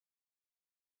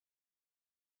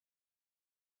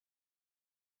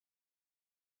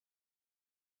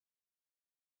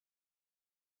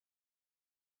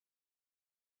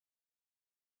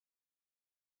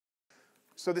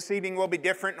So this evening will be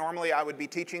different. Normally I would be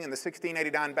teaching in the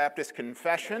 1689 Baptist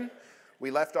Confession. We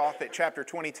left off at chapter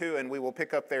 22, and we will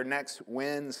pick up there next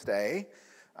Wednesday,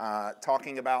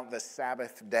 talking about the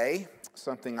Sabbath day,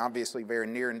 something obviously very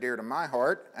near and dear to my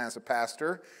heart as a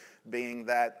pastor, being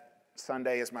that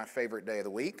Sunday is my favorite day of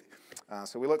the week.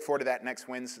 So we look forward to that next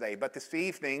Wednesday. But this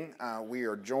evening, we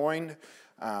are joined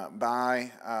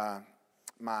by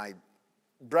my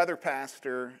brother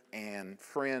pastor and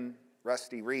friend,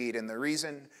 Rusty Reed. And the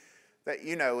reason that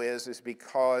you know is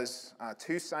because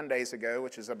 2 Sundays ago,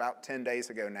 which is about 10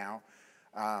 days ago now,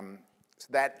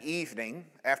 that evening,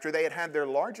 after they had their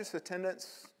largest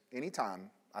attendance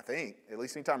anytime, I think, at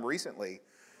least anytime recently.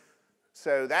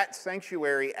 So that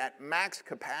sanctuary at max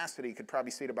capacity could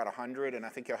probably seat about 100, and I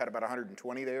think y'all had about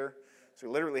 120 there. So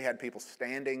we literally had people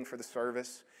standing for the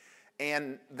service.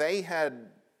 And they had,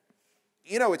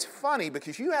 you know, it's funny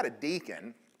because you had a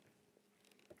deacon,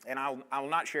 and I'll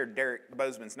not share Derek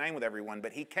Bozeman's name with everyone,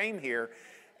 but he came here,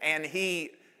 and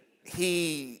he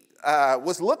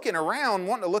was looking around,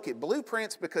 wanting to look at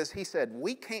blueprints because he said,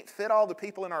 we can't fit all the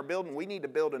people in our building. We need to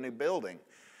build a new building.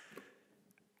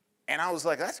 And I was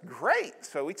like, that's great.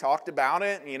 So we talked about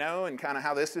it, you know, and kind of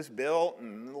how this is built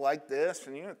and like this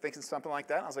and, you know, thinking something like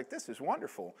that. And I was like, this is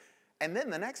wonderful. And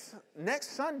then the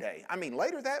next Sunday, I mean,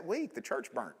 later that week, the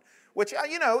church burnt, which,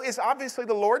 you know, is obviously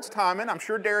the Lord's timing. I'm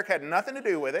sure Derek had nothing to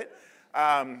do with it.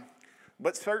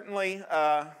 But certainly,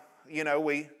 you know,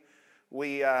 we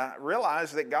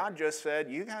realized that God just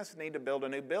said, you guys need to build a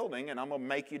new building, and I'm going to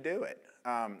make you do it.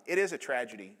 It is a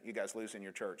tragedy, you guys losing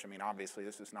your church. I mean, obviously,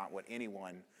 this is not what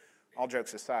anyone, all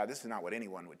jokes aside, this is not what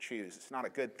anyone would choose. It's not a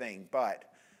good thing, but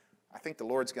I think the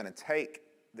Lord's going to take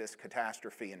this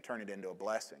catastrophe and turn it into a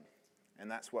blessing,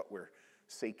 and that's what we're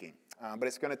seeking. But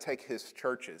it's going to take his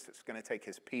churches, it's going to take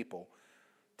his people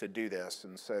to do this.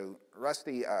 And so,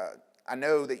 Rusty, I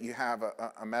know that you have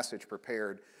a message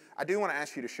prepared. I do want to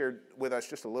ask you to share with us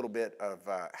just a little bit of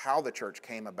how the church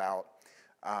came about,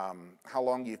 how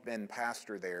long you've been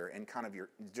pastor there, and kind of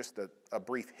just a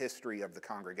brief history of the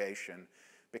congregation,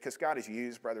 because God has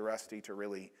used Brother Rusty to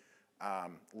really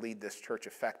lead this church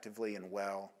effectively and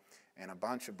well, and a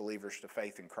bunch of believers to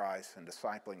faith in Christ and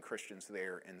discipling Christians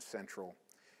there in Central.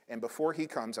 And before he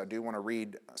comes, I do want to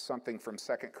read something from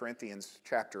 2 Corinthians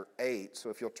chapter 8. So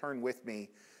if you'll turn with me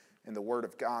in the Word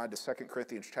of God to 2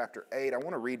 Corinthians chapter 8, I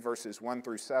want to read verses 1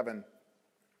 through 7.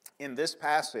 In this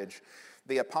passage,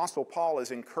 the Apostle Paul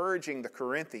is encouraging the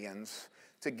Corinthians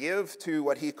to give to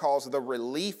what he calls the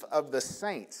relief of the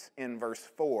saints in verse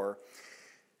 4,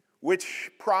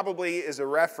 which probably is a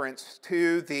reference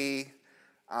to the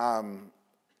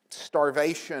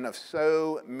starvation of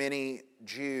so many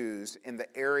Jews in the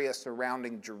area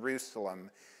surrounding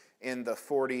Jerusalem in the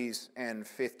 40s and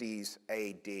 50s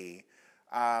A.D.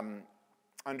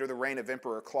 Under the reign of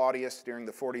Emperor Claudius during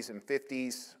the 40s and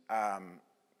 50s,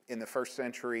 in the first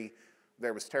century,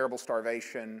 there was terrible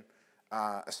starvation,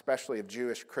 especially of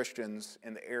Jewish Christians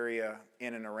in the area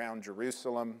in and around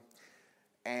Jerusalem.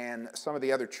 And some of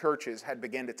the other churches had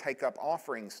begun to take up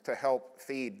offerings to help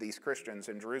feed these Christians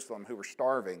in Jerusalem who were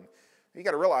starving. You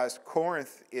got to realize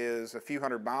Corinth is a few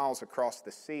hundred miles across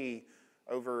the sea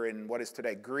over in what is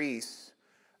today Greece,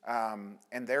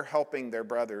 and they're helping their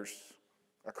brothers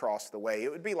across the way.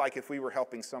 It would be like if we were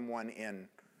helping someone in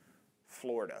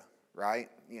Florida, right?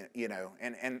 You know,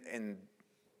 and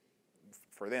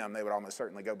for them, they would almost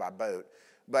certainly go by boat.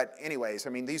 But anyways, I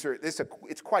mean,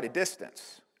 it's quite a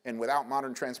distance. And without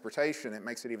modern transportation, it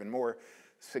makes it even more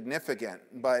significant.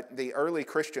 But the early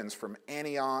Christians from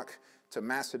Antioch to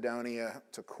Macedonia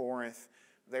to Corinth,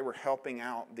 they were helping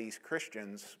out these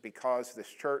Christians because this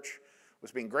church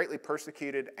was being greatly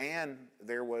persecuted and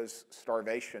there was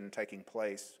starvation taking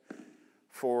place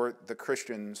for the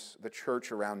Christians, the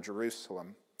church around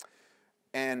Jerusalem.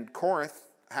 And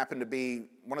Corinth happened to be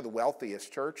one of the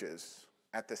wealthiest churches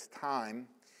at this time,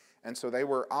 and so they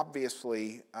were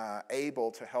obviously able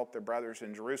to help their brothers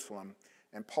in Jerusalem,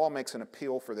 and Paul makes an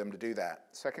appeal for them to do that.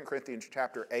 2 Corinthians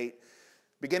chapter 8,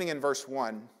 beginning in verse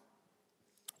 1,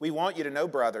 we want you to know,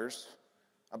 brothers,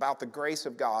 about the grace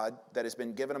of God that has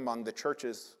been given among the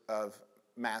churches of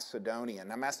Macedonia.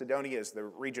 Now, Macedonia is the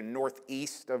region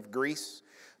northeast of Greece,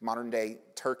 modern-day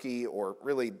Turkey, or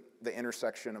really the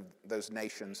intersection of those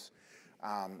nations.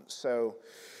 So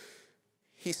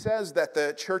he says that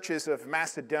the churches of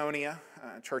Macedonia,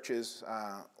 churches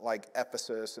like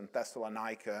Ephesus and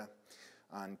Thessalonica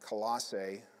and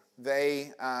Colossae,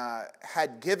 they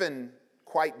had given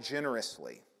quite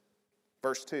generously.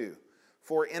 Verse 2,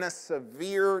 for in a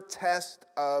severe test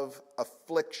of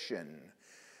affliction,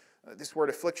 This word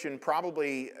affliction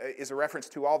probably is a reference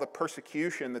to all the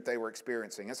persecution that they were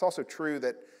experiencing. It's also true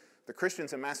that the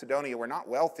Christians in Macedonia were not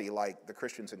wealthy like the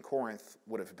Christians in Corinth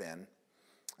would have been.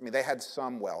 I mean, they had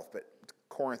some wealth, but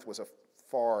Corinth was a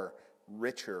far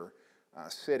richer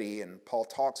city, and Paul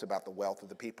talks about the wealth of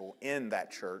the people in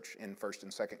that church in 1st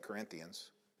and 2nd Corinthians.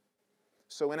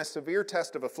 So in a severe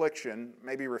test of affliction,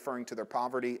 maybe referring to their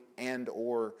poverty and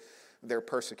or their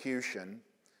persecution,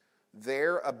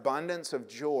 their abundance of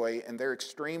joy and their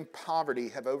extreme poverty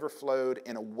have overflowed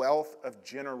in a wealth of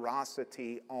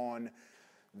generosity on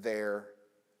their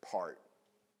part.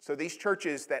 So these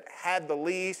churches that had the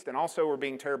least and also were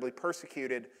being terribly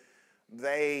persecuted,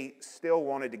 they still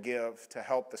wanted to give to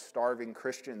help the starving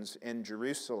Christians in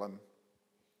Jerusalem.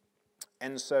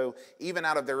 And so even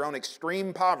out of their own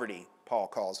extreme poverty, Paul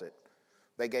calls it,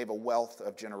 they gave a wealth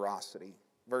of generosity.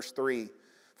 Verse 3,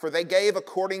 for they gave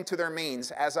according to their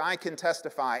means, as I can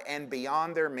testify, and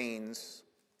beyond their means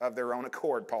of their own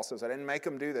accord. Paul says, I didn't make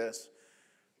them do this.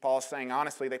 Paul's saying,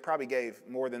 honestly, they probably gave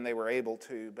more than they were able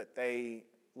to, but they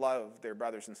loved their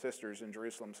brothers and sisters in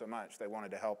Jerusalem so much, they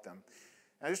wanted to help them.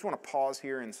 And I just want to pause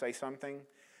here and say something.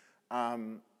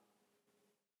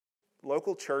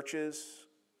 Local churches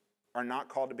are not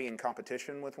called to be in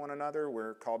competition with one another.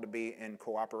 We're called to be in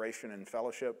cooperation and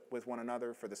fellowship with one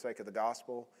another for the sake of the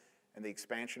gospel and the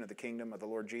expansion of the kingdom of the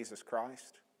Lord Jesus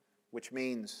Christ, which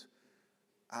means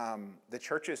the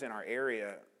churches in our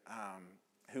area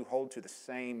who hold to the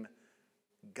same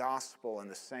gospel and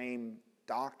the same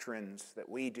doctrines that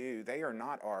we do, they are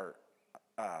not our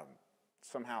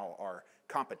somehow our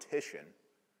competition.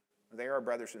 They are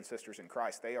brothers and sisters in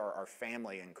Christ. They are our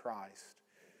family in Christ.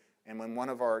 And when one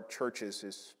of our churches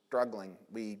is struggling,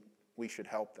 we should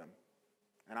help them.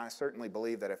 And I certainly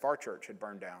believe that if our church had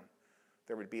burned down,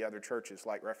 there would be other churches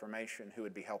like Reformation who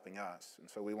would be helping us. And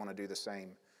so we want to do the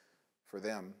same for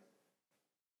them.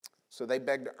 So they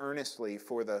begged earnestly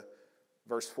for the,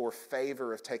 verse 4,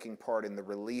 favor of taking part in the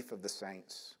relief of the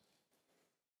saints.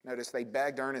 Notice they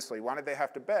begged earnestly. Why did they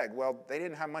have to beg? Well, they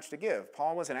didn't have much to give.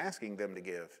 Paul wasn't asking them to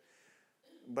give.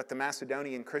 But the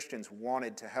Macedonian Christians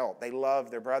wanted to help. They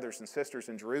loved their brothers and sisters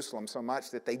in Jerusalem so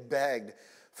much that they begged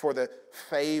for the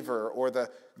favor or the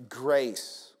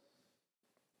grace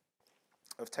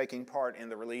of taking part in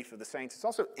the relief of the saints. It's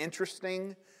also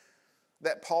interesting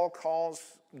that Paul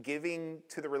calls giving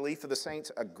to the relief of the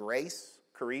saints a grace,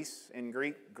 charis in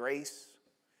Greek, grace.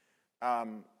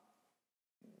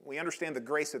 We understand the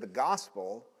grace of the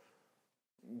gospel,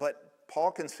 but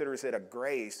Paul considers it a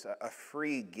grace, a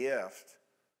free gift,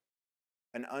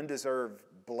 an undeserved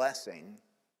blessing,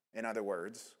 in other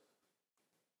words,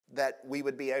 that we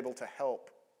would be able to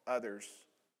help others,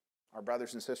 our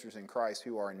brothers and sisters in Christ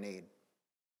who are in need.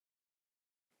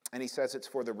 And he says it's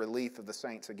for the relief of the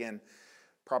saints. Again,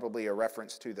 probably a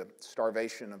reference to the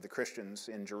starvation of the Christians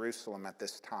in Jerusalem at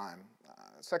this time.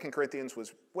 2 Corinthians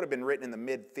would have been written in the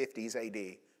mid-50s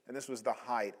AD, and this was the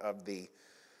height of the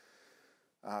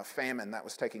famine that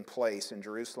was taking place in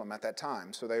Jerusalem at that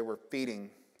time. So they were feeding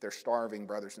their starving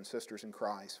brothers and sisters in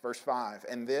Christ. Verse 5,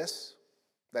 and this,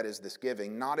 that is this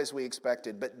giving, not as we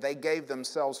expected, but they gave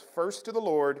themselves first to the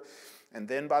Lord, and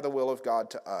then by the will of God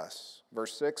to us.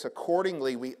 Verse 6,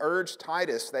 accordingly we urge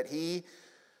Titus that he,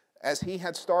 as he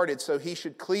had started, so he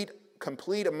should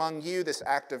complete among you this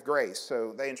act of grace.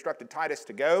 So they instructed Titus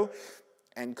to go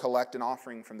and collect an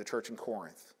offering from the church in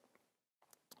Corinth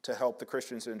to help the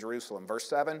Christians in Jerusalem. Verse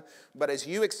 7, but as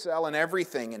you excel in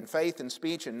everything, in faith and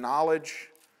speech and knowledge,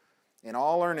 in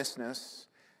all earnestness,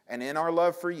 and in our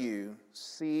love for you,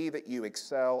 see that you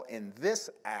excel in this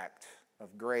act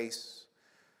of grace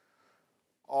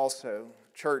also.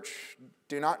 Church,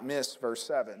 do not miss verse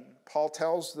 7. Paul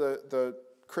tells the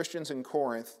Christians in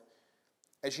Corinth,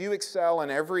 as you excel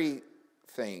in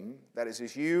everything, that is,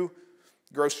 as you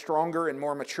grow stronger and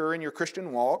more mature in your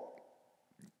Christian walk,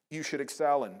 you should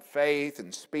excel in faith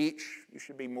and speech. You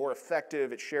should be more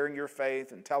effective at sharing your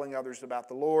faith and telling others about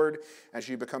the Lord. As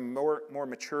you become more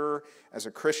mature as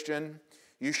a Christian,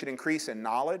 you should increase in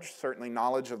knowledge, certainly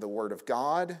knowledge of the Word of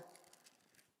God.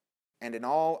 And in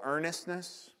all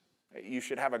earnestness, you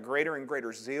should have a greater and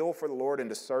greater zeal for the Lord and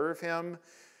to serve Him.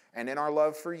 And in our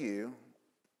love for you,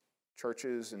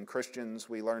 churches and Christians,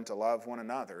 we learn to love one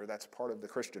another. That's part of the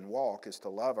Christian walk, is to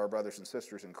love our brothers and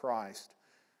sisters in Christ.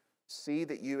 See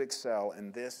that you excel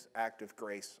in this act of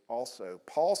grace also.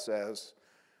 Paul says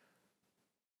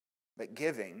that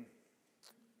giving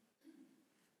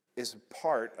is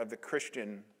part of the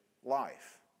Christian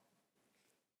life.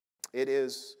 It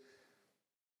is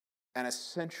an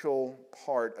essential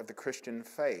part of the Christian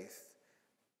faith.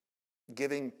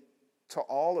 Giving to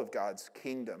all of God's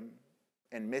kingdom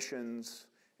and missions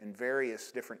in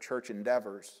various different church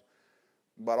endeavors,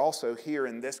 but also here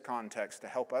in this context to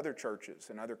help other churches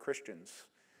and other Christians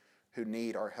who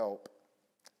need our help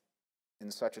in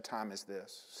such a time as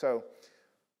this. So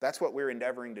that's what we're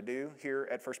endeavoring to do here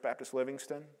at First Baptist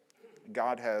Livingston.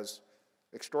 God has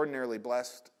extraordinarily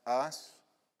blessed us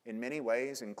in many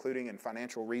ways, including in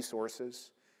financial resources.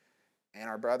 And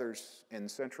our brothers in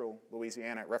Central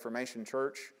Louisiana at Reformation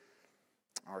Church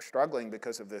are struggling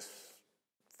because of this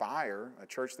fire. A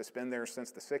church that's been there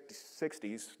since the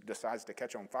 60s decides to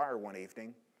catch on fire one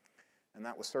evening. And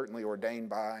that was certainly ordained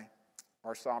by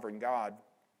our sovereign God.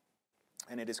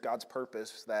 And it is God's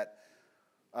purpose that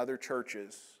other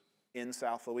churches in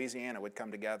South Louisiana would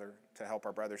come together to help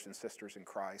our brothers and sisters in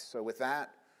Christ. So with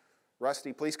that,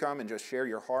 Rusty, please come and just share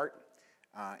your heart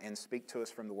and speak to us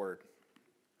from the Word.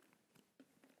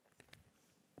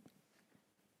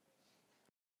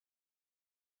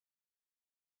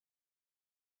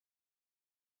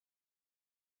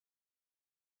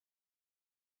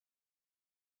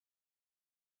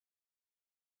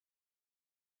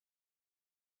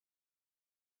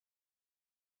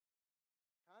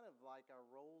 Like our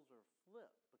roles are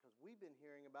flipped because we've been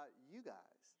hearing about you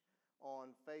guys on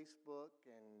Facebook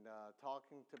and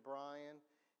talking to Brian,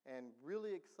 and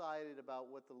really excited about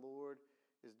what the Lord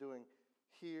is doing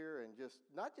here, and just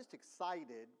not just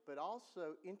excited but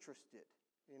also interested.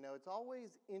 You know, it's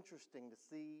always interesting to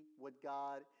see what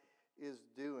God is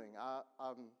doing.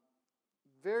 I'm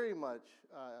very much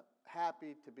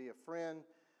happy to be a friend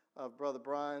of Brother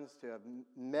Brian's, to have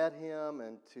met him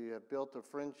and to have built a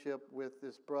friendship with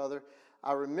this brother.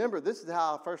 I remember this is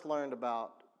how I first learned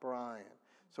about Brian.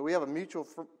 So we have a mutual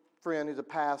friend who's a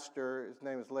pastor. His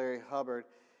name is Larry Hubbard.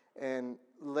 And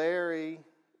Larry,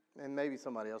 and maybe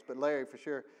somebody else, but Larry for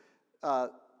sure,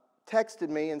 texted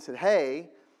me and said, hey,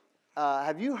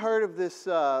 have you heard of this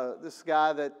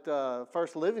guy that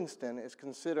First Livingston is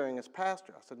considering as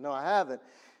pastor? I said, no, I haven't.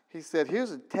 He said,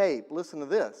 here's a tape. Listen to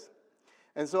this.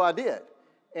 And so I did.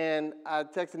 And I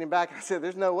texted him back and I said,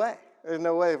 there's no way. There's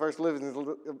no way First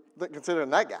Livingston is considering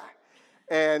that guy.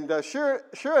 And sure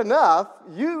enough,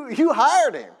 you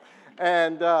hired him.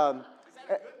 And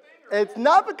it's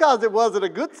not because it wasn't a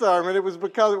good sermon. It was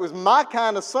because it was my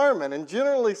kind of sermon. And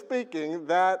generally speaking,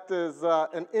 that is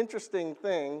an interesting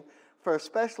thing for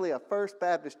especially a First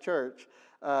Baptist church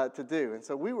to do. And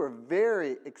so we were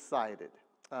very excited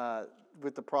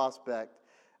with the prospect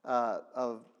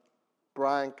of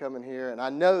Brian coming here, and I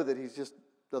know that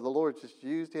the Lord's just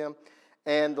used him,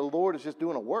 and the Lord is just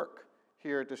doing a work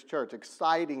here at this church.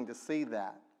 Exciting to see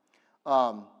that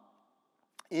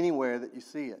anywhere that you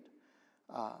see it.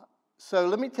 So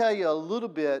let me tell you a little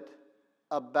bit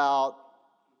about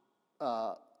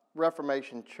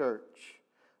Reformation Church.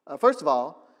 First of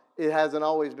all, it hasn't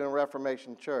always been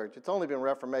Reformation Church. It's only been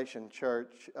Reformation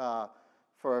Church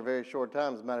for a very short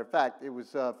time. As a matter of fact, it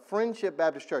was Friendship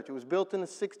Baptist Church. It was built in the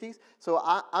 60s. So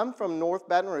I'm from North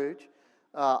Baton Rouge,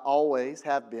 always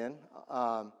have been,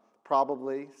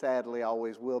 probably, sadly,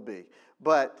 always will be.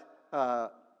 But I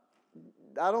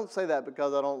don't say that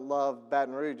because I don't love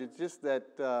Baton Rouge. It's just that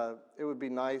it would be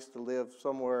nice to live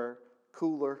somewhere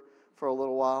cooler for a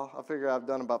little while. I figure I've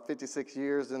done about 56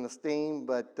 years in the steam,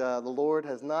 but the Lord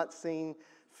has not seen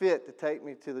fit to take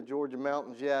me to the Georgia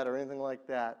mountains yet or anything like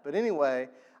that. But anyway,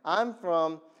 I'm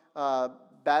from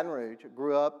Baton Rouge. I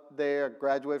grew up there,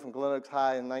 graduated from Glen Oaks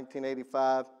High in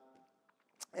 1985.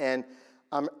 And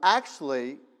I'm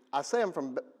actually, I say I'm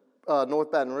from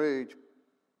North Baton Rouge.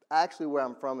 Actually, where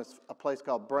I'm from is a place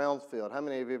called Brownsfield. How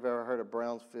many of you have ever heard of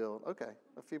Brownsfield? Okay,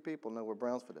 a few people know where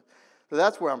Brownsfield is. So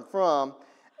that's where I'm from.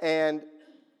 And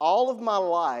all of my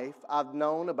life, I've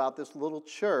known about this little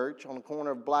church on the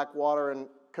corner of Blackwater and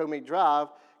Comey Drive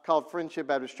called Friendship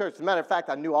Baptist Church. As a matter of fact,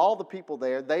 I knew all the people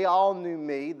there. They all knew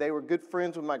me. They were good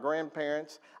friends with my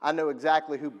grandparents. I know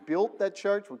exactly who built that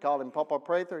church. We called him Papa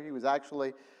Prather. He was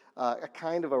actually a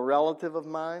kind of a relative of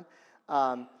mine.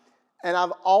 And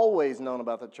I've always known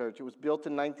about the church. It was built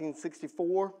in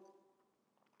 1964,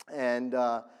 and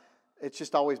it's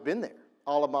just always been there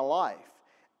all of my life.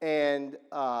 And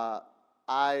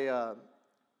I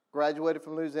graduated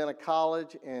from Louisiana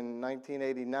College in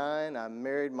 1989. I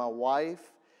married my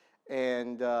wife,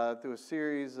 and through a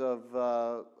series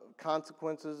of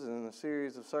consequences and a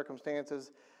series of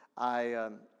circumstances, I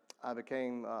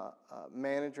became a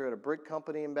manager at a brick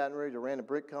company in Baton Rouge. I ran a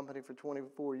brick company for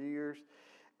 24 years,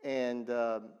 and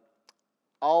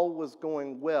all was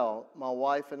going well. My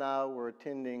wife and I were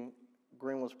attending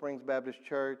Greenville Springs Baptist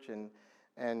Church, and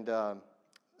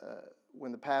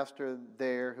when the pastor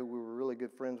there, who we were really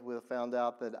good friends with, found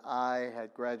out that I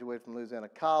had graduated from Louisiana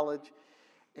College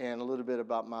and a little bit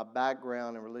about my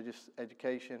background in religious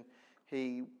education,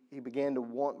 he began to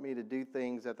want me to do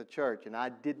things at the church, and I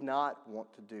did not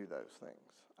want to do those things.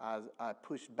 I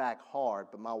pushed back hard,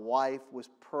 but my wife was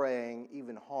praying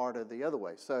even harder the other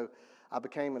way. So I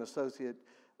became an associate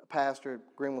pastor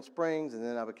at Greenville Springs, and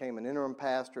then I became an interim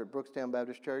pastor at Brookstown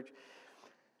Baptist Church.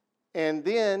 And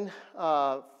then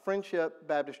Friendship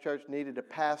Baptist Church needed a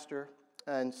pastor,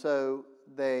 and so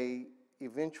they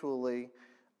eventually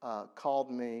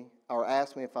called me or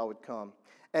asked me if I would come.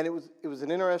 And it was an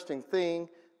interesting thing.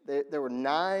 There were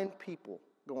 9 people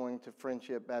going to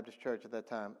Friendship Baptist Church at that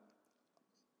time,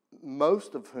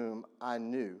 most of whom I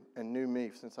knew and knew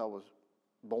me since I was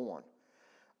born.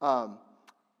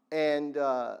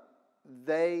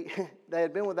 They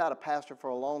had been without a pastor for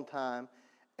a long time,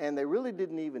 and they really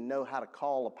didn't even know how to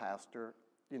call a pastor,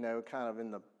 kind of in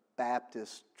the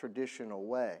Baptist traditional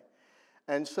way.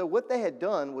 And so what they had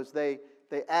done was they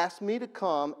asked me to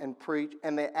come and preach,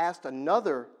 and they asked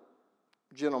another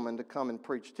gentleman to come and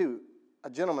preach too, a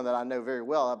gentleman that I know very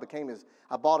well. I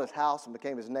bought his house and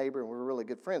became his neighbor, and we were really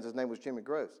good friends. His name was Jimmy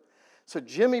Gross. So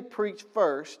Jimmy preached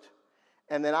first,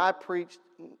 and then I preached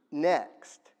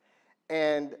next.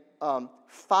 And 4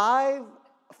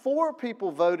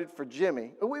 people voted for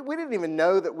Jimmy. We didn't even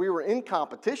know that we were in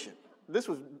competition. This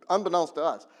was unbeknownst to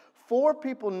us. 4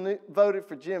 people voted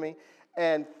for Jimmy,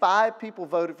 and 5 people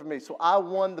voted for me. So I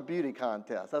won the beauty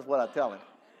contest. That's what I tell him.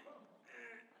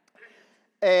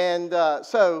 And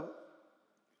so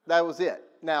that was it.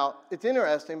 Now, it's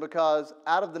interesting because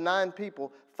out of the 9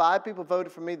 people, 5 people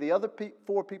voted for me. The other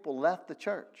 4 people left the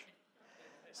church.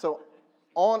 So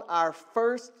on our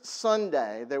first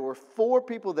Sunday, there were 4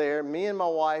 people there, me and my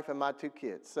wife and my 2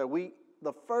 kids. So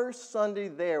the first Sunday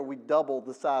there, we doubled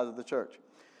the size of the church.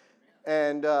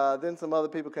 And then some other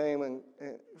people came, and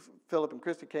Philip and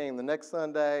Christy came the next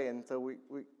Sunday, and so we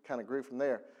kind of grew from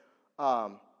there.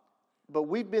 But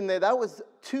we've been there. That was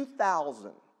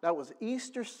 2000. That was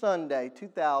Easter Sunday,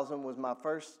 2000 was my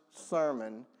first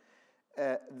sermon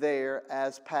there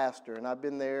as pastor, and I've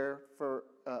been there for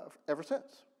ever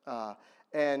since.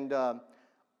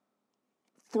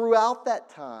 Throughout that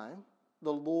time,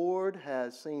 the Lord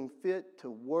has seen fit to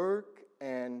work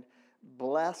and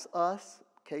bless us,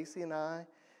 Casey and I.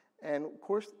 And of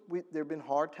course, there have been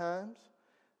hard times,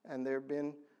 and there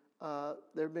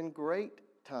have been great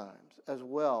times as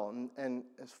well. And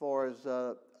as far as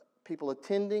people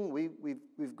attending,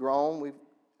 we've grown. We've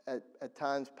at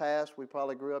times past, we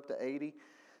probably grew up to 80,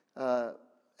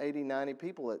 90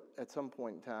 people at some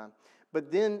point in time.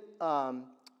 But then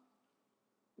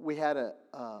we had a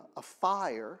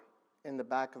fire in the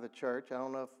back of the church. I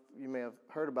don't know if you may have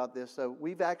heard about this. So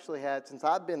we've actually had, since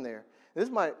I've been there, this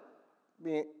might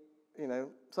be,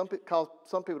 some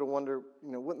people to wonder,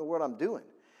 what in the world I'm doing.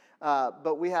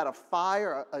 But we had a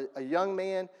fire. A young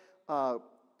man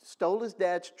stole his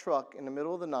dad's truck in the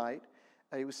middle of the night.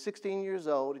 He was 16 years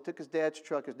old. He took his dad's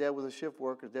truck. His dad was a shift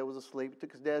worker. His dad was asleep. He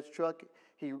took his dad's truck.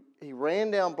 He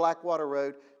ran down Blackwater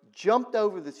Road, jumped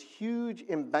over this huge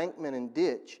embankment and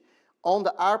ditch onto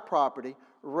our property,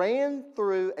 ran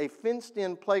through a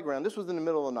fenced-in playground. This was in the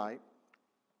middle of the night,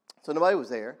 so nobody was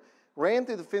there. Ran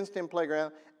through the fenced-in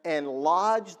playground and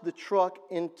lodged the truck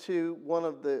into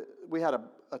we had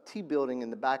a T building in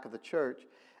the back of the church,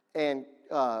 and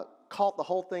caught the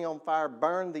whole thing on fire,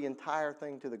 burned the entire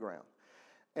thing to the ground.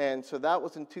 And so that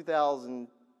was in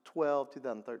 2012,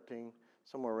 2013,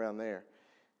 somewhere around there.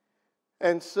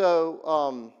 And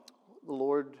so the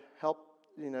Lord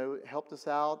helped us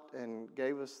out and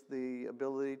gave us the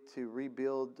ability to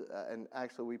rebuild. And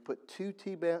actually, we put 2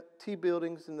 T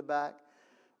buildings in the back,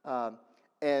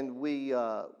 and we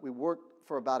worked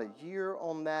for about a year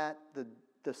on that.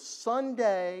 The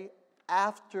Sunday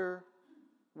after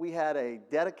we had a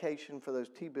dedication for those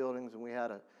T buildings, and we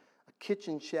had a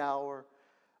kitchen shower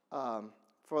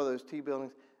for those T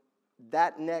buildings.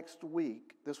 That next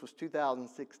week, this was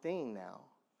 2016 now,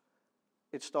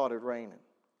 it started raining.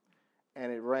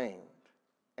 And it rained,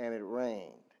 and it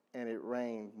rained, and it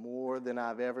rained more than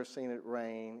I've ever seen it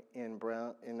rain in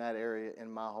that area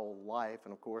in my whole life,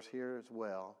 and of course here as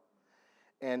well.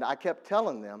 And I kept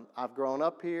telling them, I've grown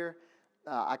up here.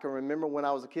 I can remember when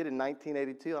I was a kid in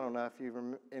 1982. I don't know if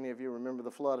any of you remember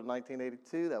the flood of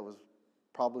 1982. That was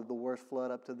probably the worst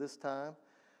flood up to this time.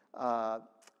 I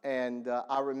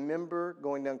remember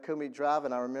going down Comey Drive,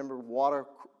 and I remember water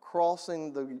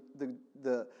crossing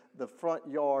the front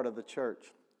yard of the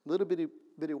church. Little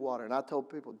bitty water. And I told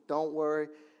people, don't worry,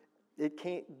 it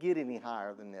can't get any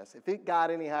higher than this. If it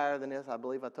got any higher than this, I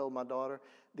believe I told my daughter,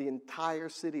 the entire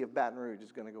city of Baton Rouge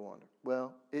is going to go under.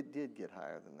 Well, it did get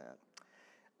higher than that.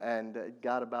 And it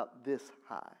got about this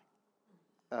high.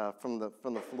 from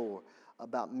the floor,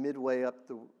 about midway up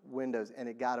the windows, and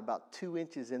it got about 2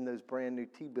 inches in those brand new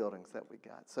T buildings that we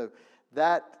got. So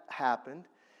that happened,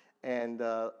 and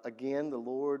again, the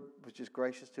Lord was just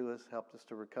gracious to us, helped us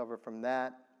to recover from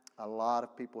that. A lot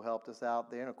of people helped us out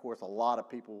there, and of course, a lot of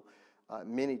people,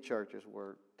 many churches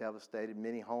were devastated,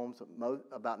 many homes,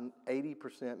 about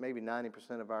 80%, maybe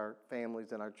 90% of our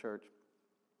families in our church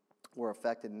were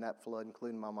affected in that flood,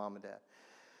 including my mom and dad.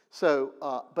 So,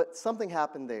 but something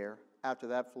happened there after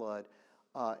that flood.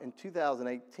 In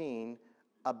 2018,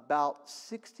 about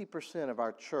 60% of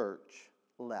our church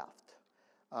left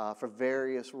for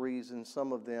various reasons.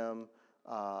 Some of them,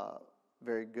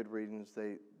 very good reasons.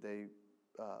 They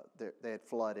had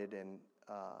flooded and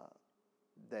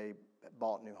they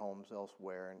bought new homes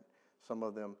elsewhere, and some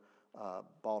of them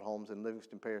bought homes in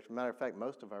Livingston Parish. As a matter of fact,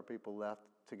 most of our people left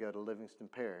to go to Livingston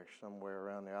Parish, somewhere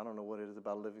around there. I don't know what it is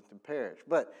about Livingston Parish,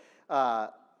 but so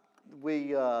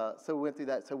we went through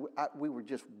that. So we were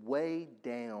just way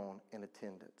down in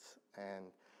attendance, and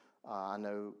I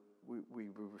know we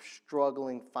were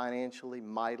struggling financially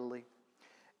mightily.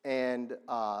 And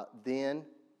then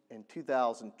in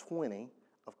 2020,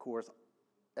 of course,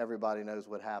 everybody knows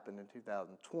what happened in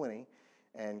 2020,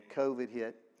 and COVID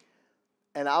hit.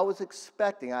 And I was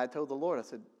expecting, I told the Lord, I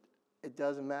said, it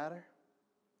doesn't matter.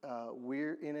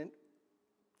 We're in it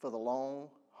for the long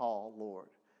haul, Lord,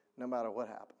 no matter what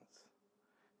happens.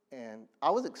 And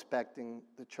I was expecting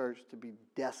the church to be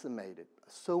decimated.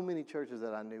 So many churches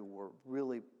that I knew were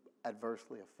really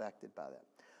adversely affected by that.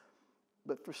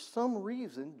 But for some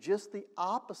reason, just the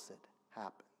opposite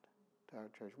happened to our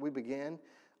church. We began,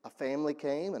 a family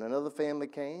came, and another family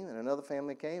came, and another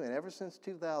family came, and ever since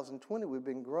 2020, we've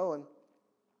been growing.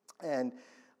 And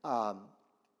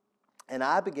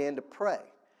I began to pray,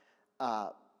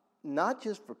 not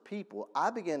just for people. I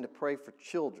began to pray for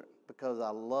children because I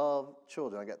love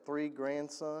children. I got 3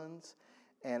 grandsons,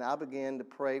 and I began to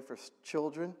pray for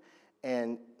children.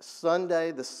 And the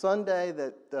Sunday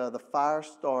that the fire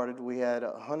started, we had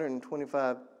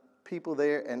 125 people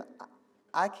there, and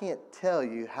I can't tell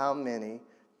you how many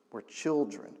were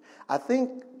children. I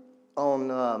think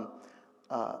on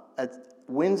at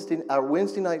our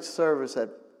Wednesday night service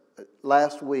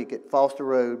last week at Foster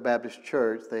Road Baptist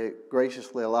Church, they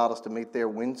graciously allowed us to meet there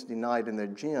Wednesday night in their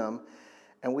gym,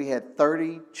 and we had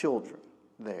 30 children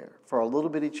there. For a little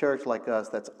bitty church like us,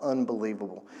 that's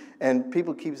unbelievable. And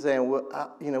people keep saying, well,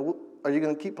 are you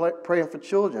going to keep praying for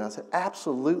children? I said,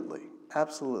 absolutely,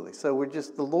 absolutely. So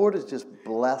the Lord has just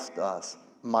blessed us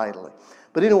mightily.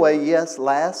 But anyway, yes,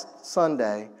 last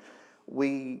Sunday,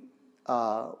 we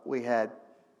had,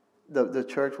 the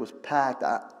church was packed.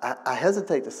 I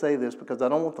hesitate to say this because I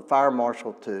don't want the fire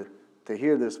marshal to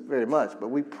hear this very much, but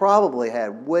we probably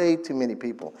had way too many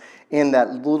people in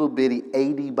that little bitty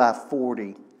 80 by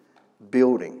 40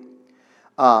 building.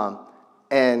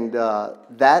 And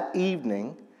that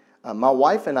evening, my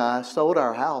wife and I sold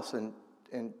our house in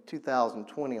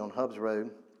 2020 on Hubbs Road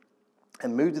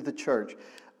and moved to the church.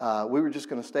 We were just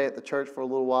going to stay at the church for a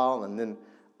little while, and then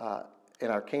in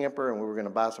our camper, and we were going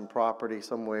to buy some property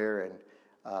somewhere,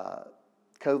 and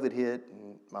COVID hit,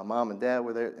 and my mom and dad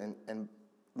were there, and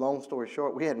long story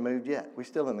short, we hadn't moved yet. We're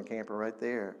still in the camper right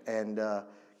there, and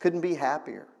couldn't be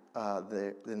happier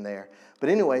than there. But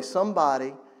anyway,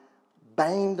 somebody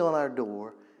banged on our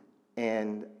door,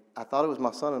 and I thought it was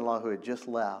my son-in-law who had just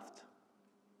left,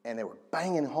 and they were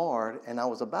banging hard, and I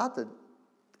was about to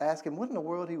ask him what in the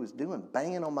world he was doing,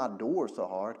 banging on my door so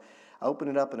hard. I opened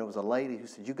it up, and it was a lady who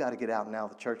said, "You got to get out now,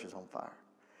 the church is on fire."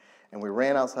 And we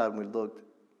ran outside, and we looked,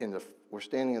 we're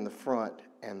standing in the front,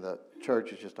 and the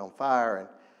church is just on fire, and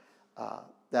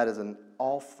that is an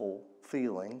awful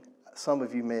feeling. Some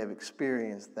of you may have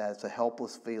experienced that. It's a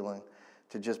helpless feeling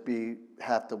to just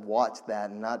have to watch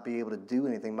that and not be able to do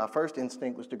anything. My first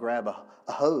instinct was to grab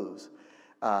a hose,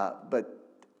 but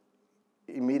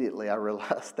immediately I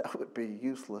realized that would be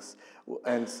useless.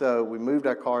 And so we moved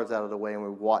our cars out of the way and we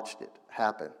watched it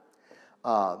happen.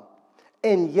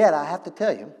 And yet I have to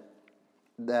tell you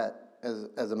that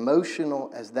as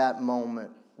emotional as that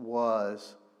moment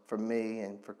was for me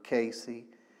and for Casey,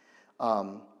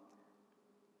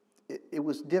 it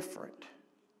was different.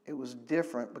 It was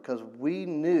different because we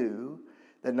knew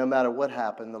that no matter what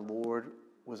happened, the Lord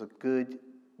was a good,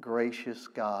 gracious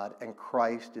God, and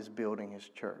Christ is building his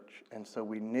church. And so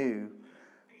we knew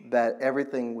that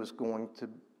everything was going to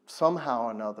somehow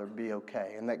or another be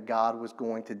okay, and that God was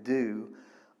going to do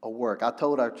a work. I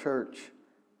told our church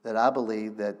that I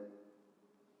believe that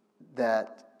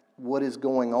what is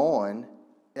going on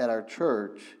at our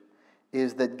church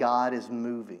is that God is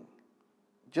moving.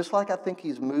 Just like I think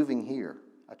he's moving here.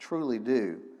 I truly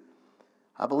do.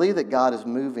 I believe that God is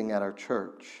moving at our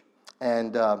church.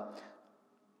 And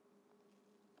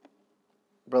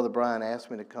Brother Brian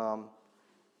asked me to come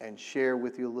and share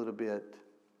with you a little bit,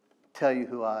 tell you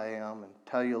who I am, and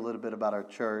tell you a little bit about our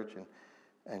church,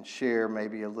 and share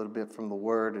maybe a little bit from the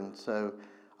Word. And so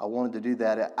I wanted to do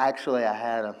that. Actually, I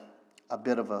had a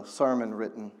bit of a sermon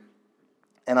written,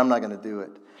 and I'm not going to do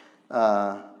it.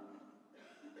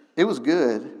 It was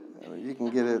good. You can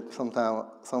get it some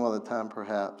other time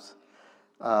perhaps.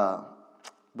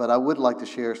 But I would like to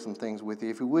share some things with you.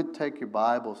 If you would take your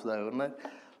Bibles, though, and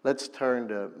let's turn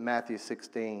to Matthew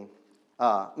 16.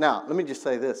 Now, let me just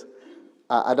say this.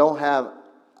 I don't have...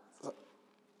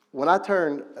 When I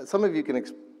turn... Some of you can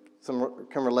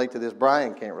relate to this.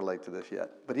 Brian can't relate to this yet,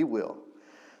 but he will.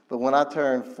 But when I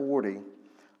turned 40,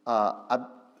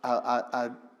 I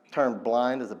turned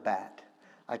blind as a bat.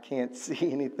 I can't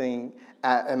see anything.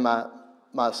 And my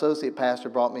associate pastor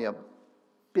brought me a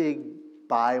big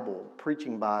Bible,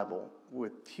 preaching Bible,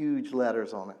 with huge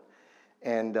letters on it.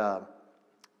 And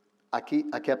I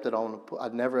kept it on.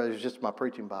 It was just my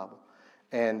preaching Bible.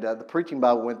 And the preaching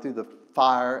Bible went through the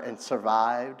fire and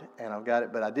survived, and I've got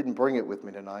it, but I didn't bring it with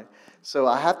me tonight. So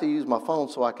I have to use my phone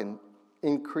so I can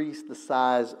increase the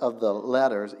size of the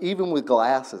letters. Even with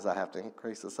glasses, I have to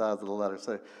increase the size of the letters.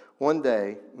 So one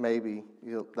day, maybe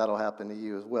that'll happen to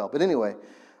you as well. But anyway,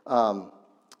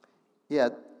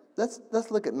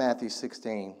 let's look at Matthew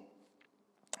 16.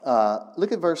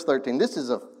 Look at verse 13. This is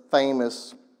a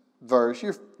famous verse.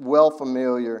 You're well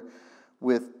familiar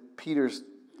with Peter's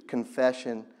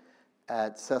confession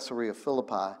at Caesarea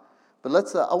Philippi.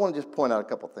 But I want to just point out a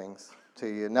couple things to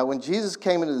you. Now, when Jesus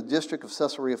came into the district of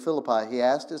Caesarea Philippi, he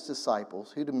asked his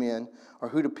disciples, who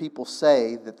do people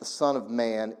say that the Son of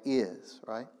Man is,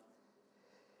 right?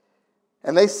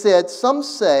 And they said, some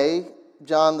say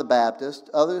John the Baptist,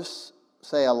 others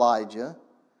say Elijah,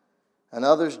 and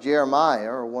others Jeremiah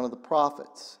or one of the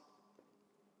prophets.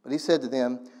 But he said to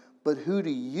them, but who do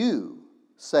you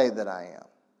say that I am?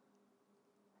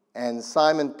 And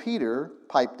Simon Peter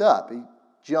piped up. He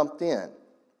jumped in.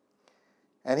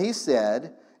 And he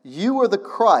said, you are the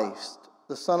Christ,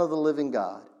 the Son of the living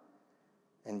God.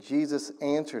 And Jesus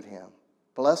answered him,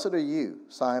 blessed are you,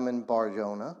 Simon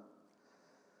Bar-Jonah,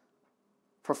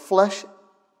 for flesh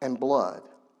and blood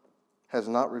has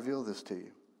not revealed this to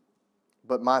you,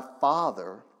 but my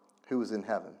Father who is in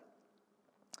heaven.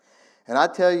 And I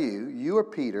tell you, you are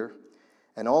Peter,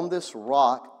 and on this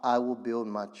rock I will build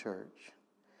my church,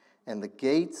 and the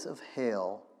gates of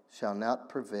hell shall not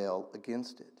prevail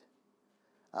against it.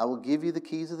 I will give you the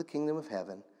keys of the kingdom of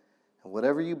heaven, and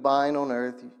whatever you bind on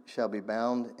earth shall be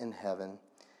bound in heaven,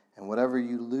 and whatever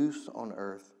you loose on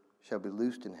earth shall be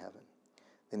loosed in heaven.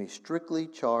 Then he strictly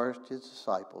charged his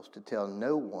disciples to tell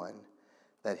no one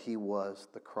that he was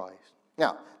the Christ.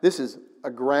 Now, this is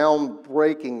a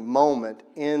groundbreaking moment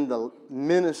in the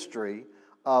ministry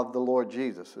of the Lord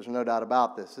Jesus. There's no doubt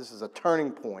about this. This is a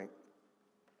turning point.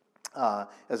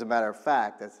 As a matter of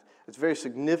fact, it's very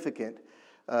significant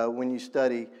when you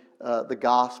study the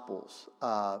Gospels.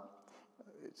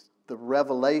 It's the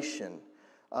revelation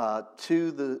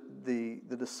to the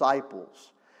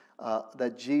disciples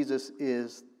that Jesus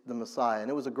is the Messiah. And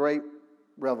it was a great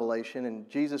revelation, and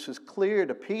Jesus was clear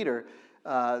to Peter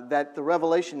that the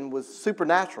revelation was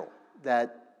supernatural,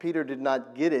 that Peter did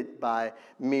not get it by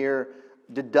mere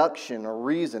deduction or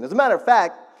reason. As a matter of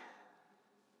fact,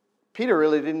 Peter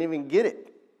really didn't even get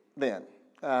it then.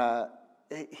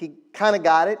 He kind of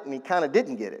got it, and he kind of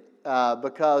didn't get it,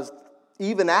 because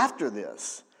even after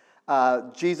this,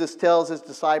 Jesus tells his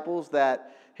disciples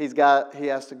that he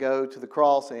has to go to the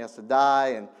cross and he has to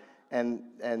die,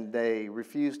 and they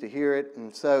refuse to hear it,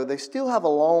 and so they still have a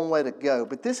long way to go.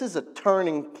 But this is a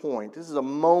turning point. This is a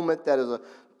moment that is a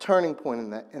turning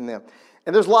point in them.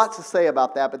 And there's lots to say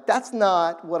about that, but that's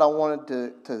not what I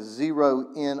wanted to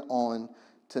zero in on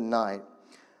tonight.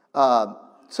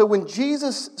 So when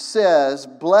Jesus says,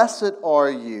 blessed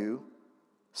are you,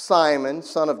 Simon,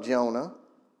 son of Jonah,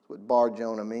 that's what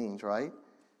Bar-Jonah means, right?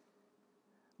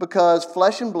 Because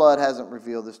flesh and blood hasn't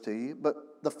revealed this to you,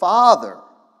 but the Father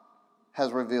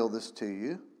has revealed this to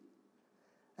you.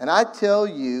 And I tell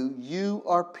you, you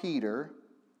are Peter,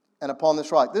 and upon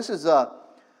this rock. This is a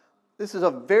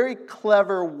very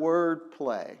clever word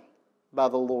play by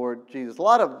the Lord Jesus. A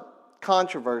lot of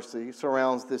controversy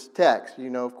surrounds this text. You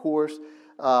know, of course,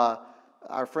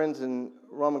 our friends in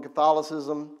Roman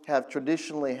Catholicism have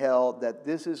traditionally held that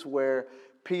this is where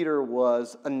Peter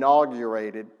was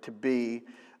inaugurated to be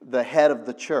the head of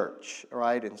the church,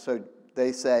 right? And so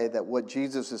they say that what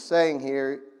Jesus is saying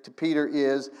here to Peter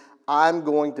is, I'm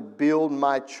going to build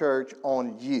my church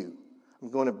on you. I'm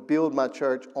going to build my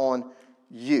church on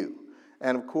you.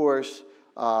 And of course,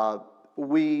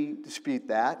 we dispute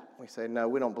that. We say, no,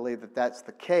 we don't believe that that's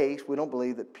the case. We don't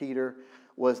believe that Peter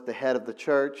was the head of the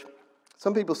church.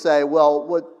 Some people say, well,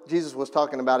 what Jesus was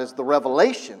talking about is the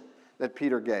revelation that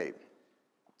Peter gave.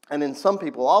 And then some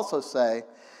people also say,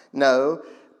 no,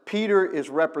 Peter is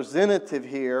representative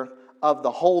here of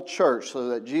the whole church, so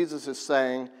that Jesus is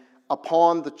saying,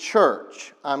 upon the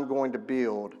church, I'm going to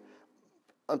build,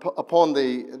 upon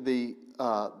the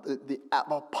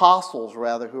apostles,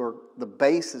 rather, who are the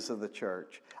basis of the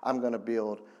church, I'm going to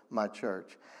build my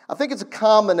church. I think it's a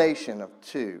combination of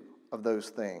two of those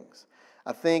things.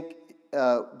 I think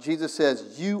Jesus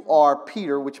says, you are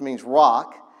Peter, which means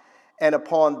rock, and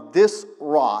upon this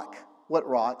rock, what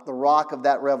rock? The rock of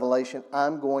that revelation,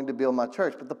 I'm going to build my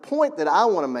church. But the point that I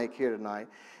want to make here tonight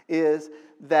is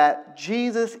that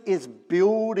Jesus is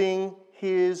building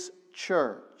his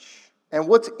church. And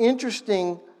what's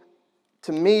interesting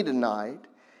to me tonight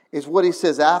is what he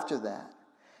says after that.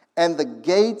 And the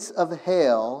gates of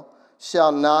hell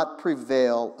shall not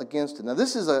prevail against it. Now,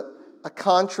 this is a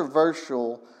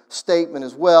controversial statement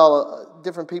as well.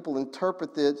 Different people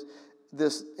interpret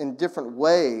this in different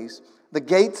ways. The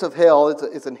gates of hell,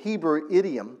 it's an Hebrew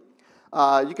idiom.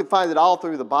 You can find it all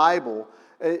through the Bible.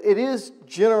 It is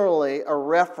generally a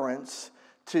reference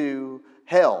to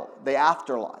hell, the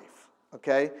afterlife,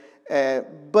 okay?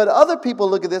 But other people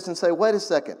look at this and say, wait a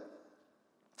second.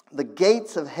 The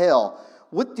gates of hell,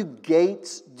 what do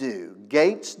gates do?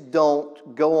 Gates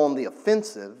don't go on the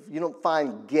offensive. You don't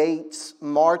find gates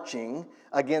marching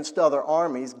against other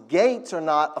armies. Gates are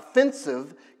not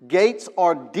offensive. Gates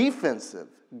are defensive.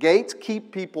 Gates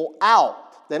keep people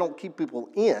out. They don't keep people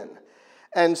in.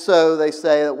 And so they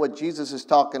say that what Jesus is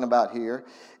talking about here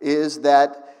is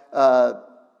that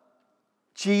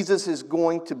Jesus is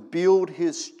going to build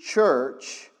his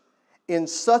church in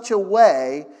such a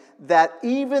way that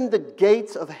even the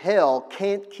gates of hell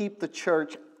can't keep the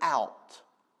church out.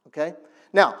 Okay?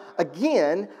 Now,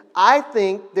 again, I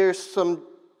think there's some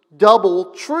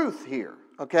double truth here.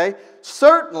 Okay?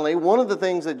 Certainly, one of the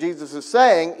things that Jesus is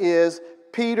saying is,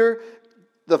 Peter,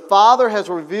 the Father has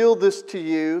revealed this to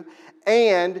you,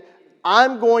 and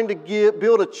I'm going to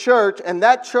build a church, and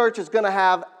that church is going to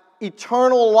have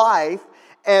eternal life,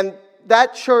 and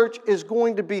that church is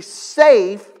going to be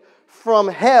safe from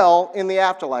hell in the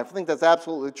afterlife. I think that's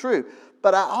absolutely true.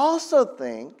 But I also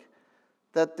think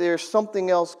that there's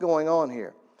something else going on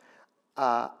here.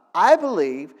 I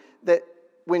believe that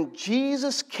when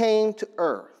Jesus came to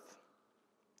earth,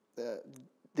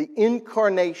 the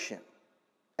incarnation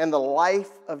and the life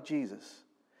of Jesus,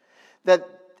 that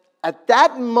at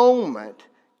that moment,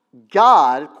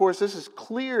 God, of course this is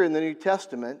clear in the New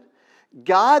Testament,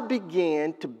 God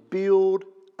began to build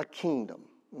a kingdom.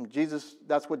 Jesus,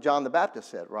 that's what John the Baptist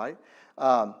said, right?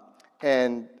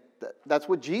 And that's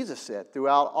what Jesus said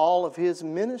throughout all of his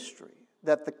ministry,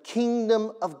 that the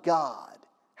kingdom of God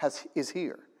is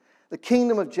here. The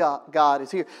kingdom of God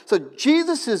is here. So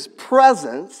Jesus'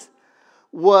 presence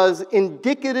was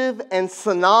indicative and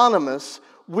synonymous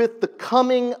with the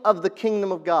coming of the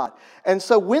kingdom of God. And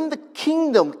so when the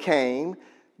kingdom came,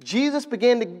 Jesus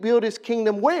began to build his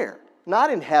kingdom where?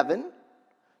 Not in heaven,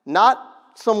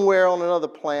 not somewhere on another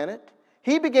planet.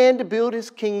 He began to build his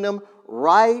kingdom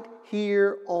right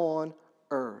here on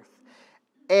earth.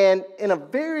 And in a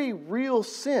very real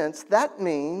sense, that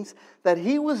means that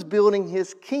he was building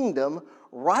his kingdom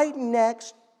right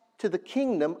next to the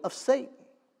kingdom of Satan.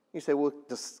 You say, well,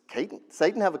 does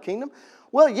Satan have a kingdom?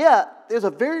 Well, yeah, there's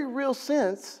a very real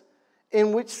sense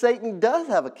in which Satan does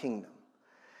have a kingdom.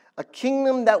 A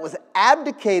kingdom that was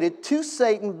abdicated to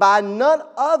Satan by none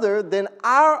other than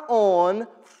our own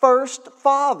first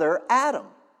father, Adam.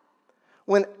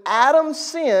 When Adam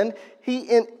sinned, he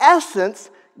in essence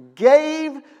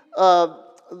gave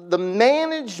the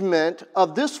management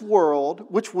of this world,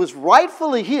 which was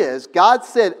rightfully his. God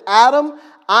said, Adam,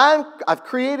 I've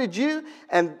created you,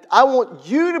 and I want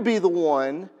you to be the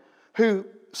one who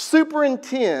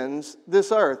superintends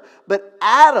this earth. But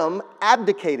Adam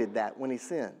abdicated that when he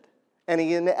sinned. And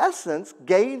he, in essence,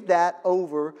 gave that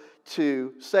over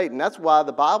to Satan. That's why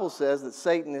the Bible says that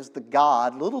Satan is the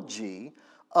god, little g,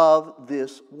 of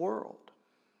this world.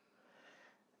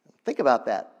 Think about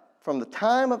that. From the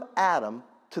time of Adam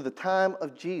to the time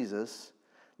of Jesus,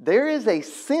 there is a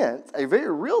sense, a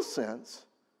very real sense,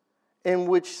 in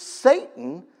which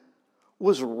Satan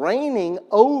was reigning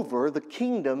over the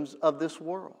kingdoms of this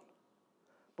world.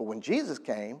 But when Jesus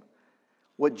came,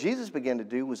 what Jesus began to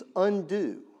do was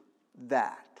undo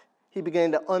that. He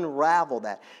began to unravel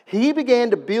that. He began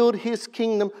to build his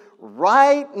kingdom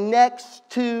right next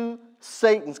to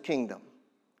Satan's kingdom.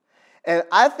 And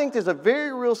I think there's a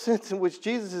very real sense in which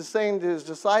Jesus is saying to his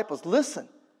disciples, listen,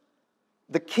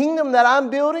 the kingdom that I'm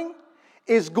building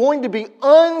is going to be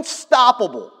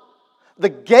unstoppable. The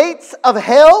gates of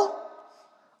hell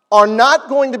are not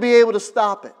going to be able to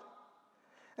stop it.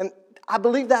 And I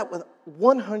believe that with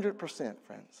 100%,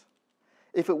 friends.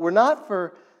 If it were not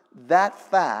for that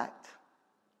fact,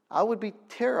 I would be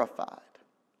terrified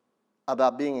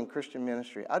about being in Christian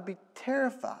ministry. I'd be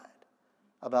terrified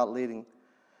about leading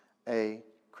a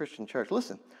Christian church.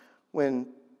 Listen, when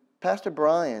Pastor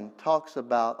Brian talks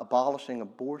about abolishing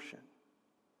abortion,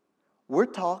 we're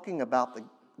talking about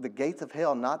the gates of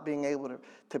hell not being able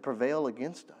to prevail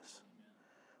against us.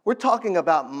 We're talking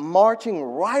about marching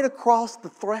right across the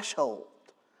threshold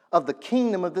of the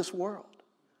kingdom of this world.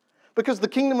 Because the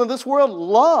kingdom of this world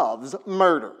loves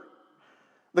murder.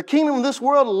 The kingdom of this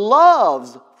world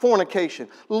loves fornication,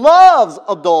 loves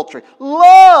adultery,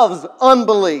 loves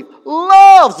unbelief,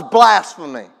 loves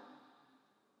blasphemy.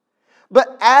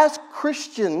 But as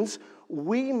Christians,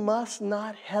 we must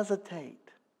not hesitate.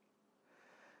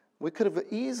 We could have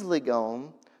easily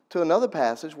gone to another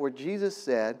passage where Jesus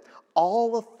said,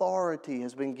 all authority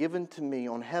has been given to me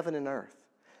on heaven and earth.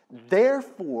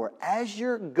 Therefore, as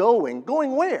you're going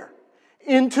where?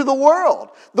 Into the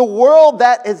world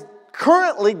that is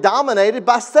currently dominated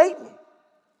by Satan.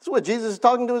 That's what Jesus is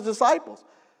talking to his disciples.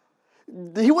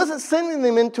 He wasn't sending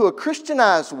them into a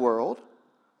Christianized world.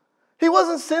 He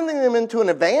wasn't sending them into an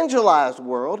evangelized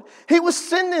world. He was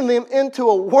sending them into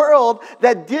a world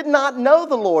that did not know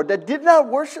the Lord, that did not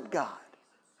worship God.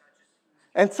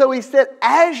 And so he said,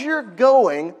 as you're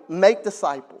going, make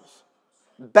disciples.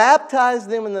 Baptize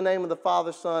them in the name of the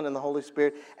Father, Son, and the Holy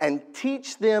Spirit, and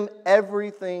teach them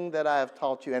everything that I have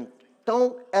taught you. And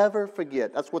don't ever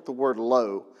forget, that's what the word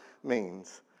lo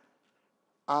means.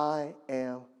 I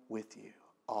am with you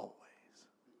always.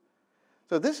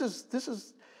 So this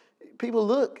is people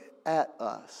look at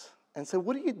us and say,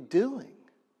 what are you doing?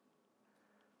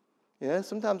 You know,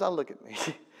 sometimes I look at me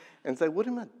and say, what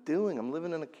am I doing? I'm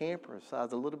living in a camper the size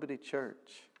of a little bitty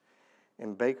church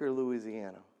in Baker,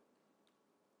 Louisiana.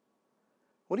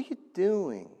 What are you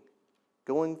doing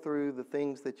going through the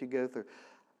things that you go through?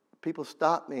 People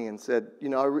stopped me and said, you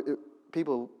know,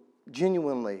 people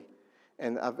genuinely,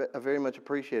 and I very much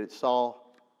appreciate it, saw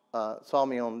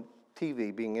me on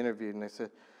TV being interviewed, and they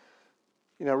said,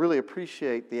 you know, I really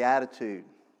appreciate the attitude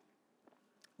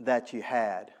that you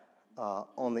had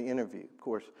on the interview. Of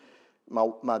course,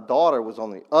 my daughter was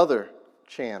on the other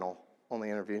channel on the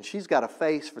interview, and she's got a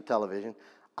face for television.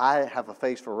 I have a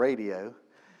face for radio,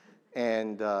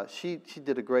 and she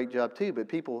did a great job too. But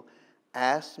people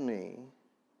asked me,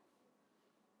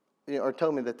 you know, or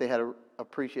told me that they had an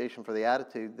appreciation for the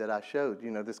attitude that I showed,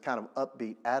 you know, this kind of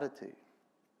upbeat attitude.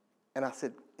 And I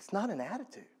said, it's not an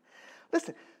attitude.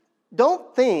 Listen,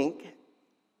 don't think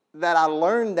that I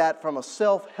learned that from a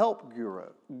self-help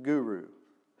guru.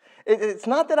 It's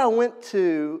not that I went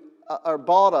to or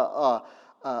bought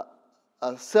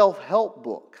a self-help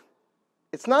book.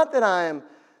 It's not that I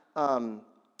am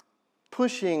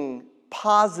pushing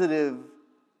positive,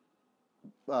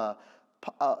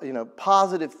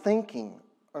 positive thinking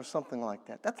or something like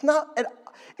that. That's not.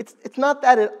 It's not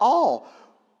that at all.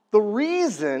 The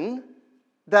reason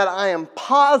that I am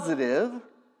positive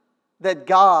that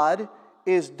God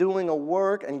is doing a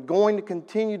work and going to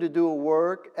continue to do a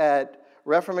work at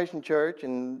Reformation Church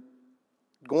and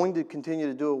going to continue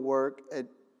to do a work at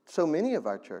so many of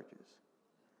our churches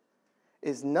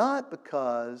is not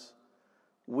because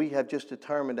we have just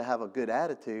determined to have a good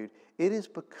attitude. It is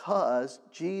because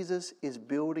Jesus is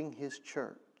building his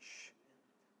church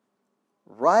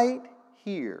right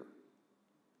here,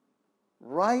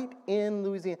 right in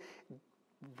Louisiana,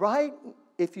 right,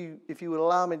 if you would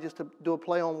allow me just to do a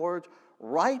play on words,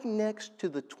 right next to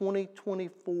the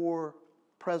 2024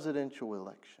 presidential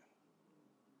election.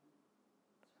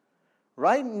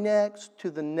 Right next to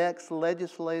the next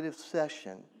legislative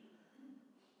session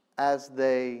as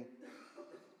they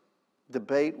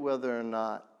debate whether or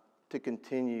not to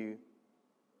continue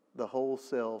the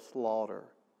wholesale slaughter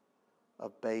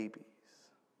of babies.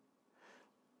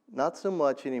 Not so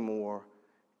much anymore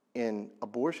in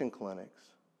abortion clinics,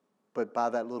 but by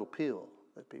that little pill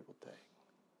that people take.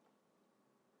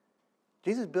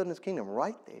 Jesus is building his kingdom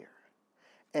right there.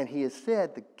 And he has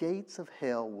said the gates of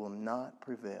hell will not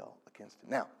prevail against it.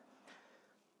 Now,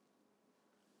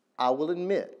 I will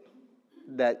admit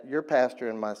that your pastor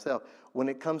and myself, when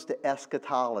it comes to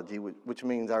eschatology, which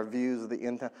means our views of the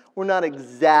end time, we're not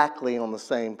exactly on the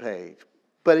same page.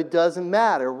 But it doesn't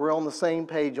matter. We're on the same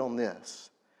page on this.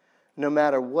 No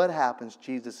matter what happens,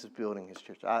 Jesus is building his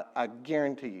church. I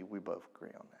guarantee you we both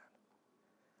agree on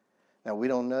that. Now, we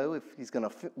don't know if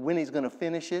when he's going to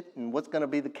finish it and what's going to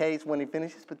be the case when he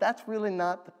finishes, but that's really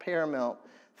not the paramount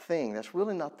thing. That's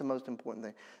really not the most important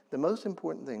thing. The most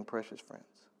important thing, precious friends,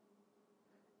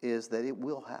 is that it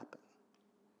will happen.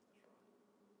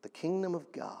 The kingdom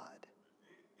of God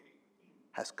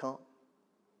has come.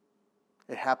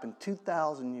 It happened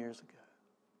 2,000 years ago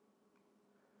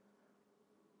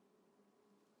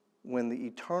when the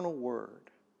eternal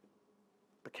Word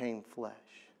became flesh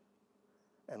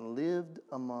and lived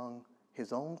among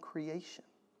his own creation.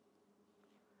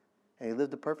 And he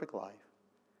lived a perfect life.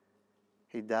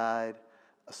 He died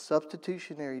a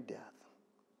substitutionary death.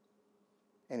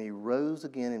 And he rose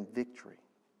again in victory.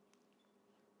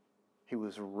 He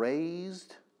was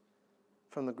raised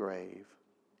from the grave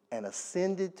and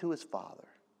ascended to his Father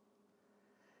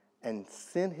and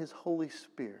sent his Holy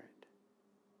Spirit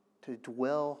to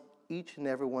dwell each and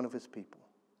every one of his people.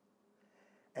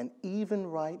 And even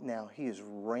right now, he is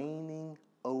reigning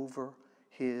over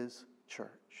his church.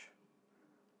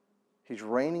 He's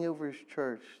reigning over his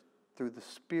church through the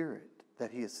Spirit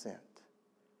that he has sent,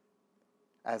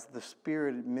 as the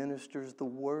Spirit administers the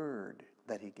word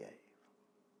that he gave.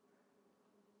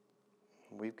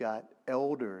 We've got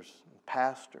elders,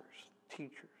 pastors,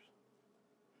 teachers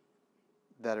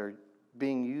that are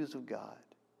being used of God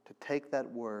to take that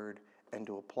word and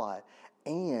to apply it.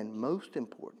 And most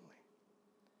importantly,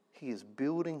 he is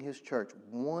building his church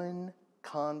one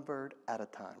convert at a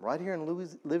time. Right here in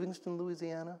Livingston,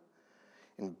 Louisiana,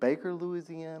 in Baker,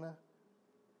 Louisiana,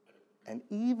 and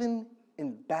even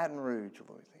in Baton Rouge,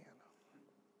 Louisiana,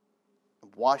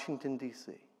 Washington,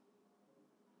 D.C.,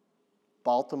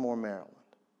 Baltimore, Maryland,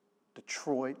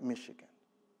 Detroit, Michigan,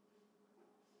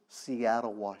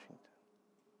 Seattle, Washington,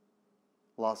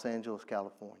 Los Angeles,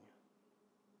 California.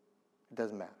 It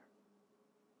doesn't matter.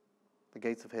 The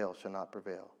gates of hell shall not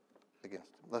prevail against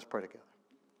him. Let's pray together.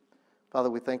 Father,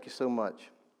 we thank you so much.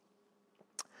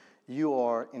 You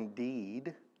are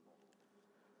indeed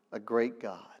a great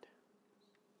God.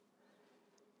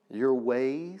 Your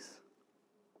ways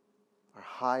are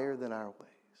higher than our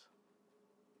ways.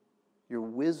 Your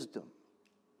wisdom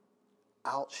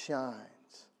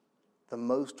outshines the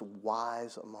most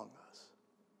wise among us.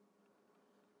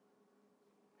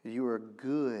 You are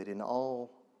good in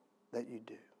all that you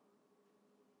do.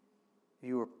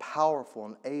 You are powerful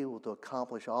and able to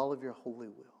accomplish all of your holy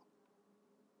will.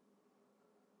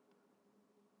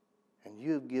 And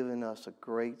you have given us a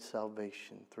great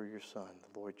salvation through your Son,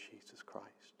 the Lord Jesus Christ.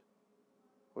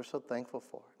 We're so thankful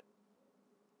for it.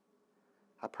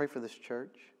 I pray for this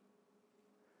church.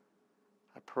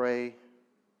 I pray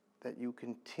that you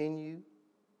continue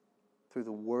through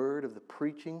the word of the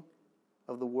preaching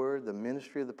of the word, the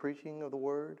ministry of the preaching of the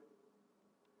word,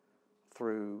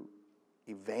 through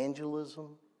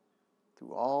evangelism,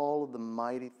 through all of the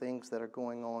mighty things that are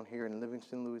going on here in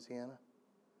Livingston, Louisiana.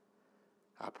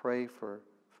 I pray for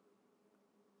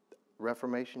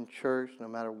Reformation Church, no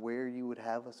matter where you would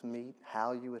have us meet,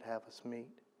 how you would have us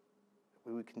meet,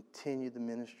 we would continue the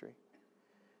ministry.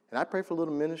 And I pray for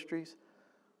little ministries,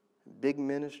 big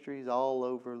ministries all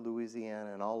over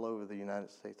Louisiana and all over the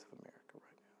United States of America right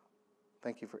now.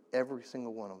 Thank you for every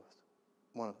single one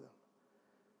of them.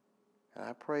 And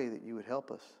I pray that you would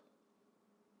help us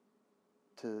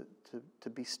to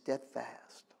be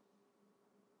steadfast,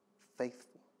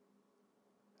 faithful,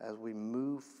 as we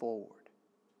move forward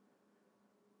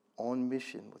on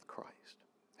mission with Christ.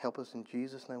 Help us in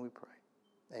Jesus' name we pray.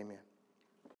 Amen.